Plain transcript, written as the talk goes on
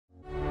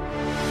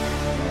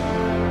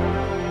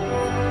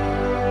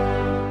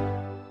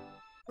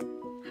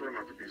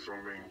so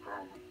mean,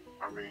 Paula.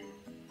 I mean,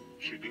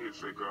 she did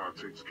say God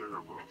takes care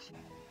of us.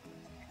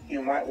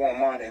 You might want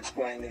Mom to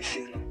explain this,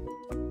 Sheila.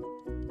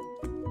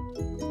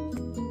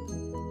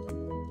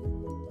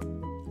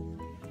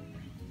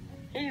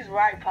 He's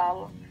right,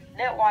 Paula.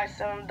 That white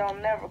son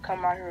don't never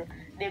come out here.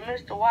 Did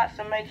Mr.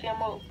 Watson make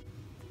him up?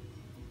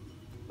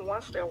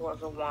 Once there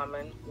was a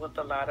woman with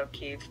a lot of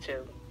kids,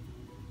 too.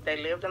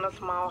 They lived in a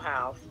small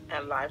house,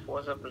 and life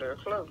was a blur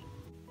clue.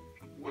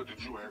 What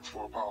did you ask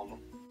for, Paula?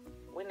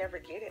 We never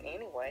get it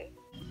anyway.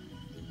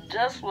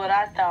 Just what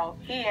I thought.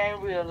 He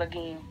ain't real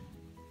again.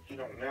 He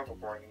don't never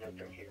bring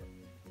nothing here.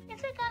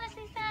 Is he gonna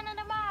see Santa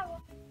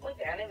tomorrow? We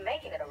barely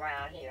making it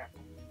around here.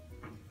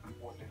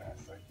 What did I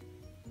say?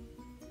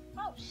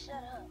 Oh,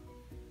 shut up.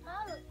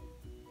 Paula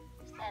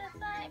said the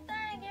same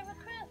thing every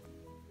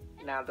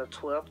Christmas. Now the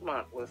 12th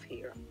month was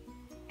here,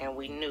 and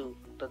we knew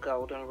the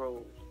golden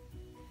rule.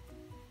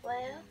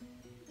 Well,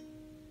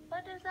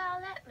 what does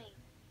all that mean?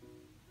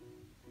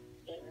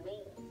 It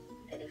means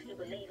that if you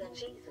believe in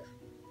Jesus,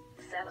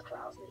 Santa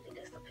Claus need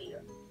to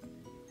disappear.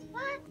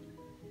 What?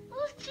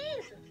 Who's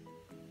Jesus?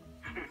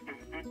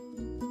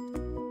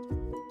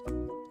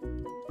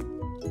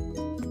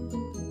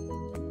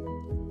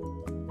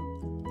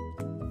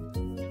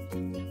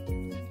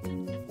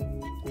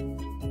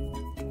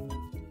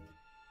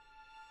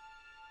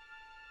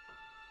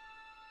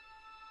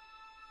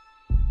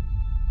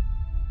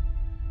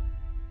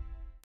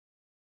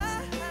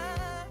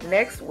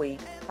 Next week,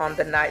 on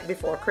the night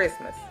before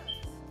Christmas,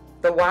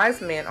 the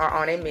wise men are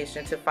on a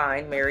mission to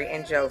find Mary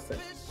and Joseph.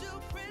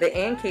 The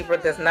innkeeper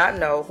does not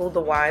know who the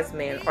wise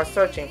men are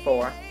searching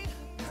for.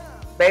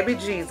 Baby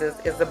Jesus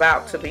is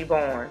about to be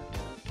born,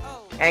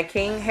 and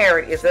King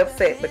Herod is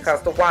upset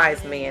because the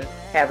wise men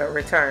haven't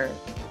returned.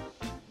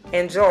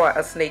 Enjoy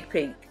a sneak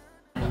peek.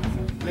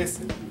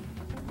 Listen,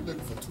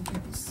 looking for two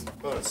people.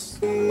 Us.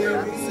 I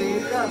can see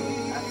it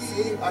coming. I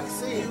can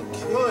see it.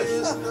 Push.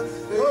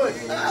 Push.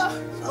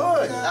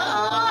 Push.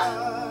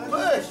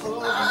 Push.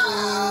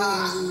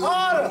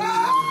 Harder.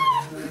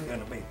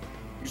 Gonna be.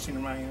 You seen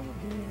him around here?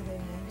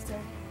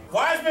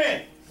 Wise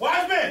men!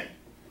 Wise men!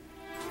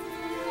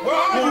 Where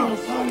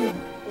are you?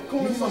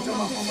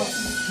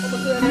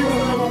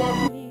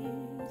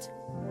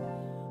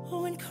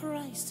 When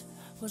Christ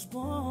was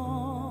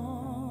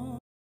born.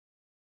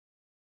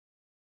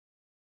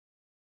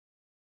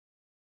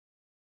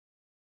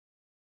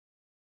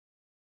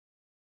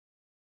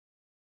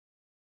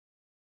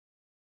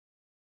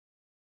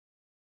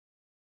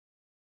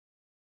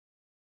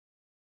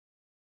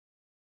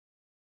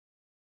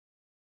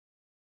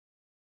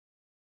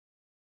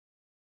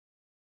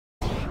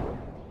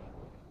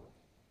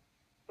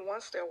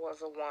 Once there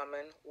was a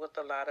woman with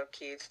a lot of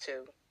kids,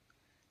 too.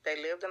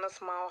 They lived in a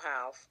small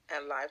house,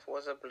 and life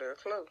was a blur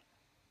clue.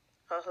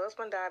 Her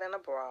husband died in a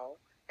brawl,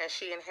 and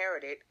she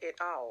inherited it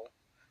all.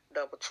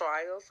 Double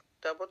trials,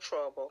 double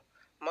trouble,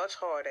 much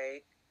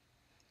heartache,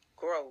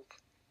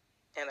 growth,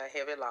 and a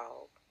heavy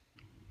log.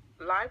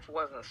 Life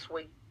wasn't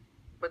sweet,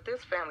 but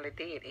this family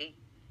did eat,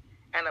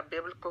 and a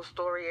biblical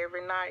story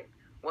every night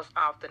was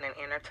often an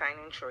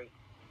entertaining treat.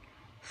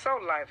 So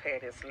life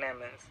had its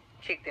lemons,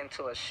 kicked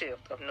into a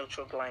shift of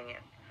neutral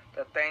gland.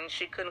 The things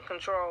she couldn't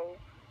control,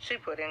 she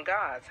put in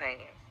God's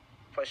hands,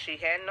 for she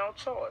had no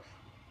choice.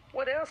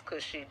 What else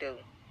could she do?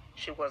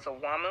 She was a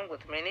woman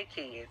with many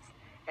kids,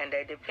 and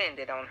they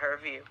depended on her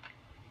view.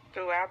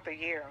 Throughout the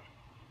year,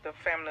 the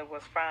family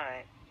was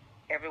fine.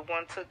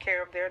 Everyone took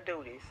care of their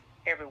duties.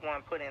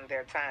 Everyone put in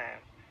their time.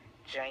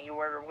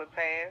 January would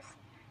pass,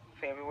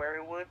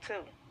 February would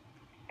too.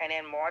 And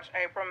in March,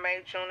 April,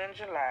 May, June, and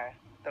July,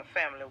 the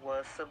family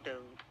was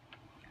subdued.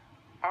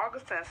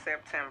 August and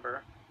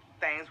September,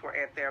 things were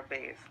at their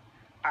best.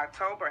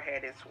 October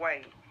had its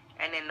way,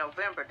 and in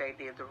November they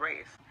did the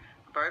rest.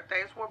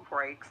 Birthdays were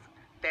breaks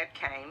that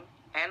came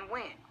and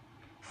went.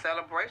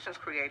 Celebrations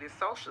created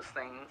social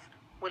scenes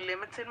with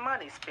limited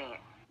money spent.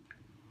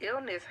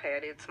 Illness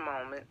had its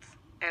moments,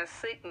 and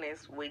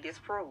sickness we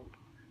disproved.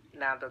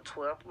 Now the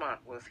 12th month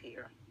was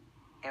here,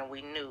 and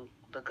we knew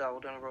the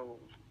golden rule.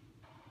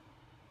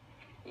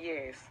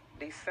 Yes,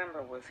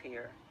 December was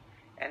here,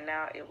 and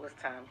now it was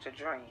time to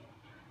dream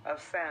of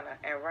Santa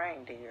and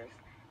reindeers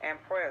and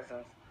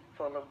presents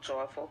full of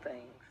joyful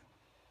things.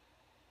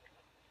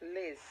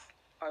 Lists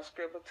are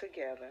scribbled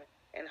together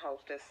in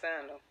hopes that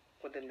Santa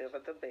would deliver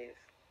the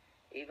best,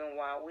 even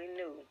while we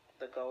knew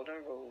the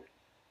golden rule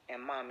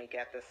and Mommy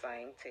got the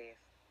same test.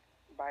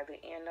 By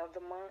the end of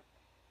the month,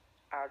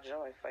 our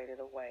joy faded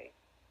away.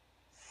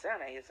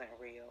 Santa isn't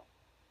real.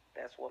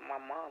 That's what my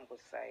mom would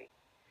say.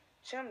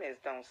 Chimneys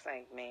don't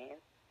sink, man.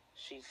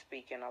 She's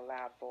speaking a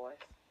loud voice.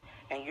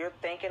 And you're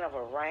thinking of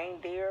a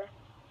reindeer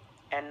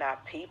and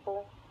not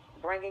people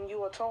bringing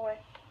you a toy?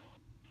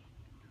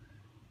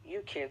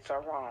 You kids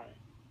are wrong,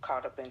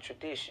 caught up in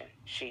tradition,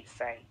 she'd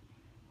say,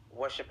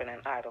 worshiping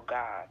an idol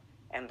god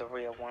and the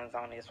real one's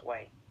on his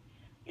way.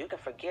 You can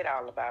forget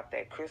all about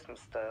that Christmas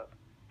stuff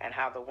and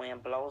how the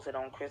wind blows it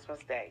on Christmas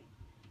Day.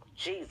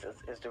 Jesus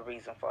is the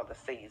reason for the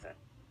season.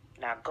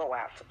 Now go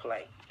out to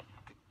play.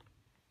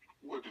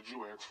 What did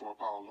you ask for,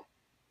 Paula?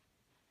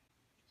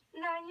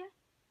 Nanya,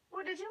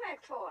 what did you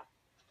ask for?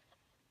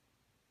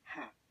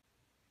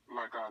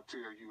 Like I'll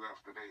tell you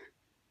after that.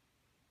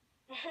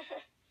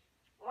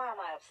 Why am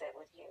I upset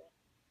with you?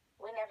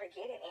 We never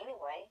get it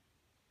anyway.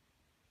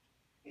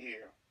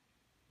 Yeah,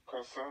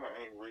 'cause Santa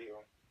ain't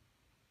real.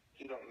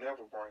 He don't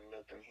never bring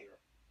nothing here.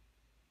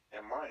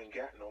 And Ma ain't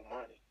got no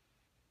money.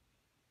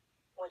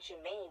 What you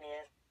mean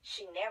is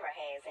she never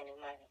has any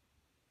money.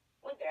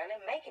 We barely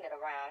making it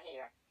around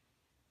here.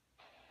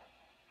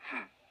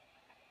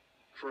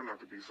 Try not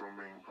to be so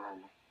mean,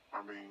 Paula.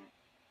 I mean,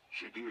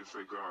 she did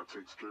say God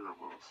takes care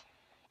of us.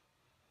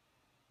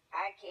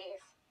 I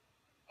guess.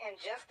 And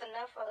just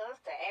enough for us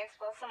to ask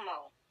for some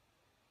more.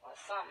 Or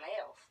something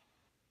else.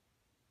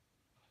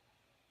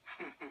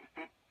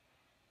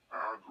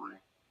 I agree.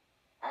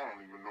 I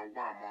don't even know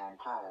why Mom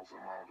calls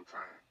him all the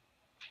time.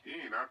 He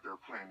ain't out there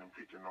planting and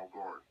picking no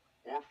garden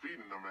or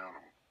feeding them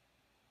animals.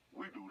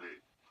 We do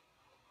that.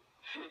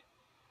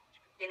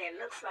 Then it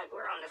looks like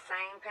we're on the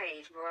same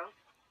page, bro.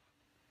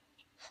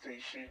 See,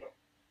 Sheila,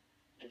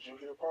 did you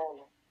hear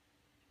Paula?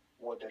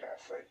 What did I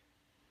say?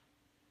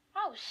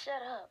 Oh,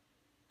 shut up.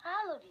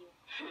 All of you.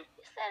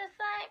 You say the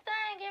same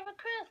thing every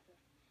Christmas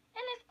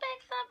and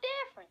expect something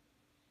different.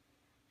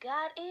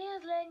 God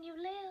is letting you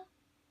live.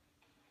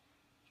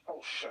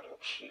 Oh, shut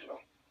up, Sheila.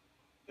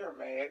 You're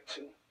mad,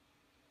 too.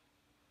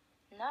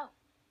 No,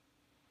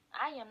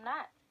 I am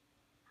not.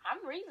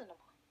 I'm reasonable.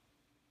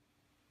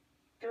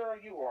 Girl,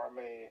 you are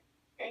mad.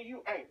 And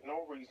you ain't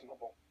no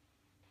reasonable.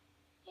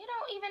 You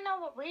don't even know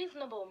what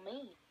reasonable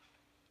means.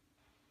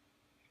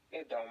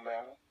 It don't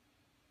matter.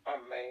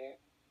 I'm mad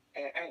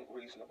and ain't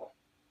reasonable.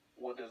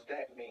 What does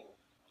that mean?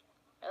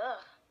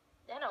 Ugh,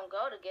 they don't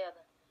go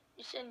together.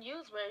 You shouldn't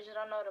use words you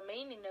don't know the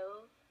meaning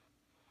of.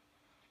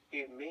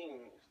 It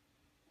means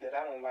that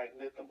I don't like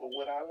nothing but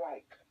what I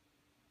like.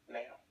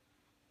 Now.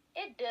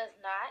 It does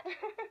not.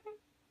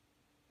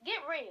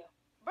 Get real.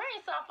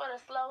 Bring some for the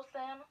slow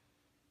Santa.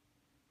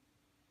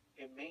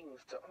 It means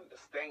to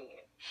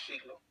understand,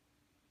 Sheila.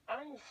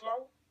 I ain't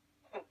slow.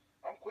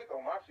 I'm quick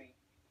on my feet.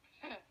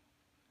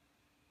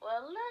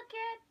 Well, look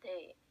at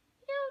that.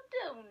 You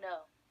do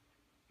know.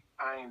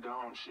 I ain't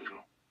done,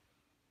 Sheila.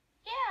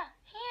 Yeah,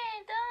 he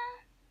ain't done.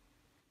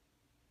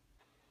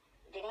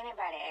 Did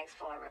anybody ask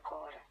for a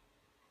recorder?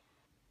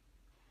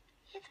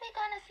 Is we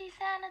gonna see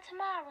Santa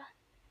tomorrow?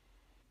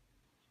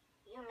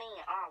 You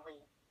mean, are we?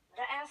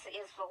 The answer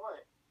is for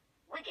what?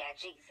 We got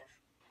Jesus.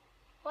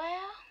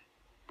 Well,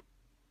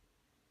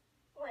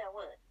 Well,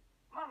 what?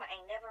 Mama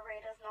ain't never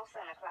read us no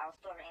Santa Claus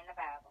story in the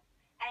Bible.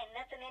 Ain't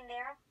nothing in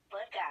there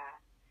but God.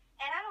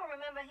 And I don't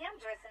remember him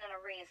dressing in a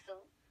red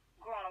suit,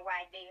 growing a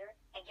white beard,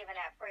 and giving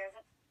out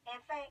presents. In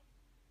fact,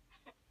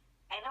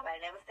 ain't nobody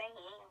never seen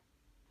him.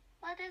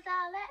 what does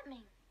all that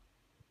mean?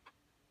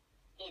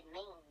 It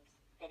means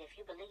that if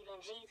you believe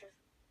in Jesus,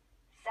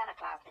 Santa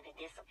Claus need to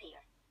disappear.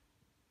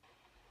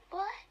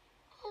 What?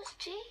 Who's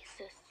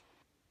Jesus?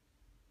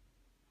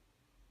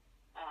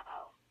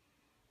 Uh-oh.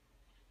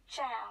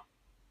 Child,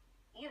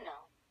 you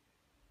know,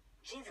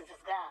 Jesus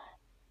is God.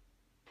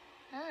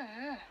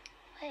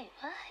 Wait,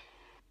 what?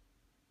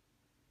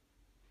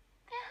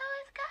 Then who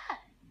is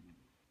God?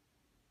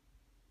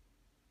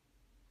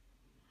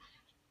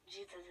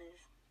 Jesus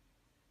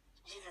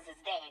is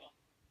daddy.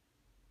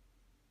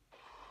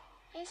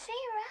 Is he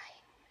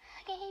right?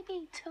 How can he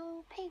be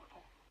two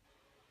people?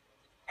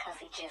 'Cause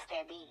he just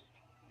that big.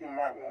 You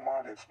might want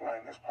Ma to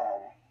explain this,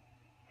 Paula.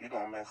 You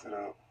gonna mess it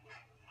up.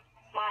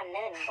 My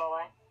nothing,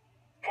 boy.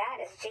 God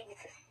is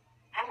Jesus.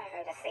 I done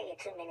heard her say it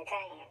too many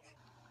times.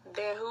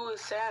 Then who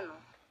is Santa?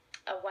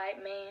 A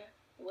white man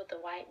with a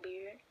white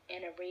beard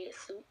and a red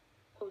suit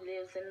who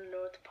lives in the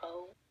North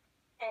Pole.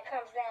 And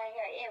comes down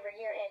here every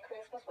year at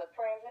Christmas with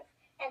presents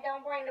and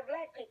don't bring the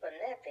black people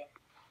nothing.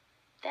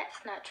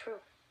 That's not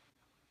true.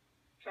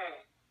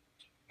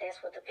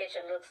 That's what the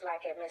picture looks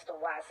like at Mr.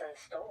 Watson's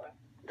store.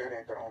 That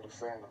ain't the only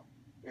Santa.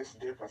 It's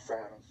different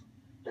Santas.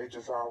 They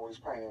just always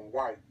painting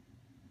white.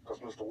 'Cause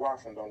Mr.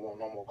 Watson don't want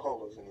no more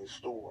colors in his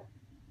store.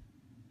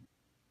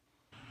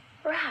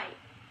 Right.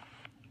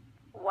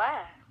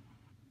 Why?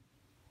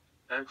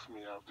 Ask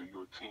me after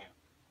you're 10,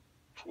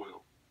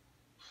 12,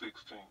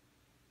 16,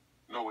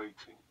 no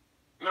 18.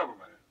 Never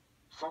mind.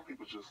 Some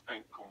people just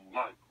ain't gonna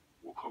like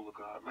what color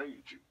God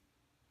made you.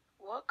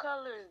 What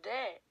color is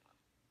that?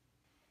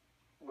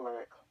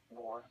 Black,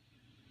 boy.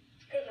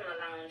 Leave him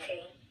alone,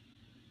 T.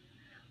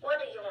 What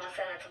do you want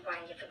Santa to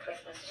bring you for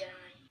Christmas,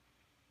 John?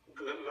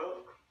 Good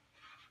luck.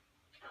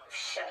 Oh,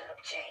 shut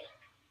up, Jay.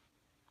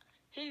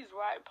 He's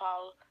right,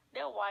 Paula.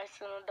 That white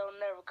Santa don't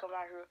never come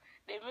out here.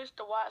 Did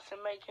Mr.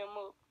 Watson make him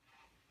up?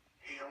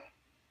 Him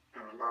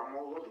and a lot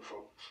more other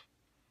folks.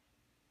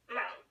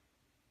 Mom.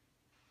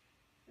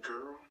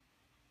 Girl,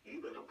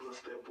 you better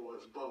bust that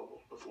boy's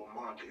bubble before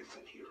Ma gets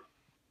in here.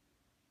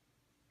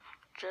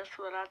 Just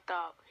what I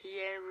thought. He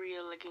ain't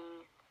real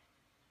again.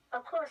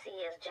 Of course he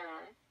is,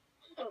 John.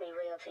 He can be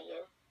real to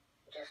you.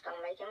 Just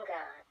don't make him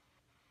God.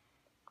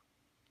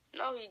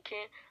 No, he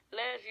can't.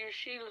 Last year,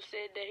 Sheila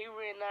said that he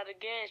ran out of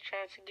gas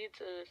trying to get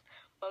to us.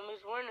 But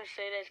Miss Werner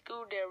said at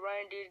school that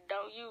reindeers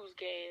don't use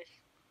gas.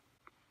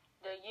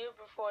 The year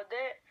before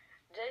that,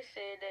 Jay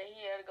said that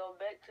he had to go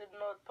back to the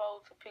North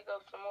Pole to pick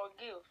up some more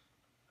gifts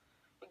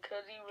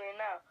because he ran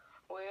out.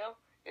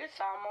 Well, it's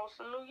almost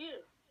a new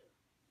year.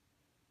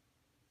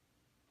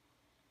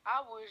 I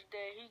wish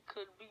that he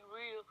could be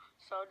real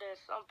so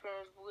that some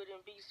parents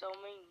wouldn't be so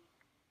mean.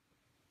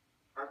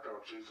 I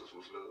thought Jesus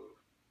was love.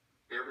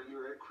 Every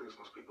year at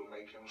Christmas, people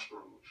make him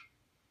Scrooge.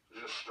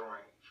 Just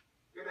strange.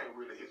 It ain't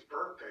really his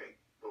birthday,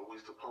 but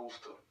we're supposed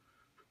to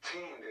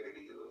pretend that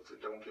it is and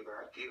don't give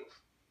out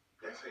gifts.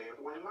 That's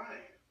halfway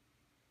lying.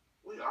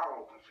 We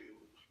all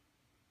confused.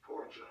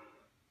 Poor John.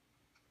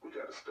 We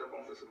gotta step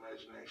on his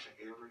imagination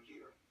every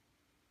year.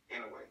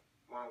 Anyway,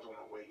 Mom's on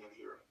her way in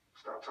here.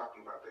 Stop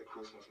talking about that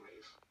Christmas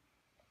mess.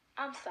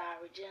 I'm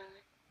sorry, John.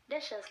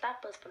 That shouldn't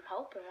stop us from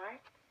hoping,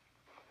 right?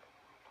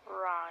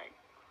 Right.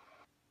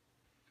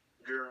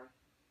 Girl,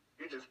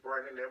 you just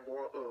brighten that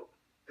boy up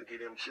to get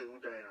him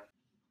chewed down.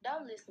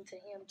 Don't listen to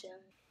him,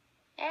 John.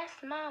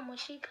 Ask Mom when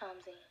she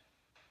comes in.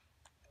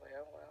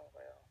 Well.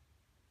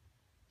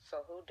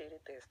 So who did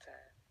it this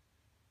time?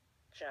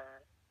 John,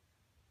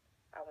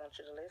 I want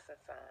you to listen,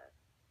 son.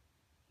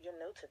 You're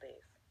new to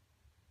this,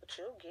 but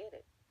you'll get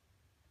it.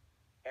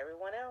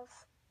 Everyone else,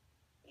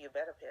 you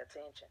better pay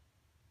attention.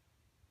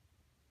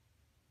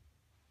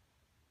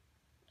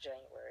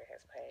 January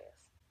has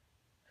passed.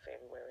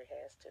 February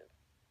has too.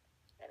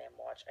 And in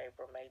March,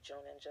 April, May,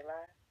 June, and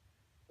July,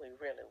 we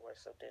really were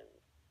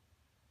subdued.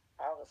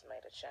 August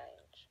made a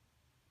change.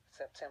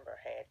 September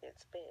had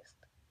its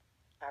best.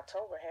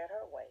 October had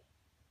her way.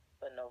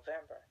 But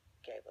November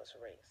gave us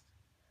rest.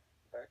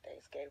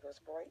 Birthdays gave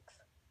us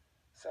breaks.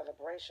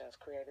 Celebrations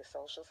created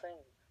social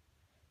scenes.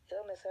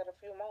 Illness had a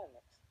few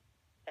moments.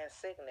 And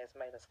sickness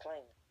made us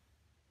clean.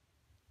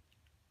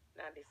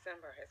 Now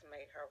December has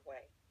made her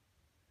way.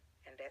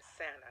 And that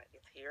Santa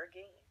is here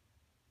again.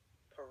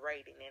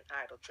 Parading in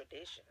idle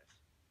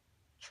traditions.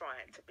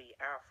 Trying to be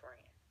our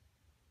friend.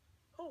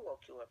 Who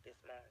woke you up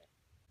this morning?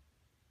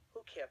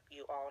 Who kept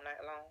you all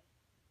night long?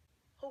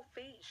 Who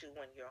feeds you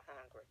when you're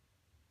hungry?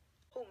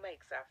 Who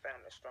makes our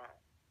family strong?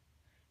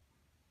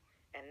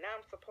 And now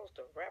I'm supposed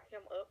to wrap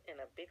him up in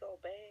a big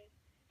old bag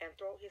and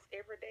throw his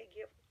everyday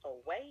gift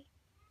away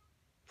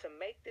to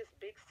make this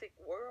big sick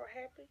world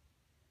happy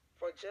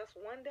for just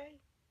one day?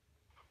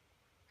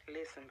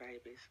 Listen,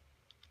 babies.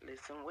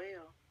 Listen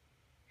well,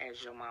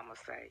 as your mama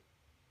say.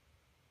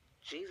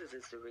 Jesus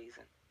is the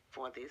reason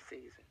for this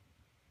season.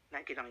 Now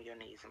get on your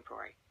knees and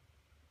pray.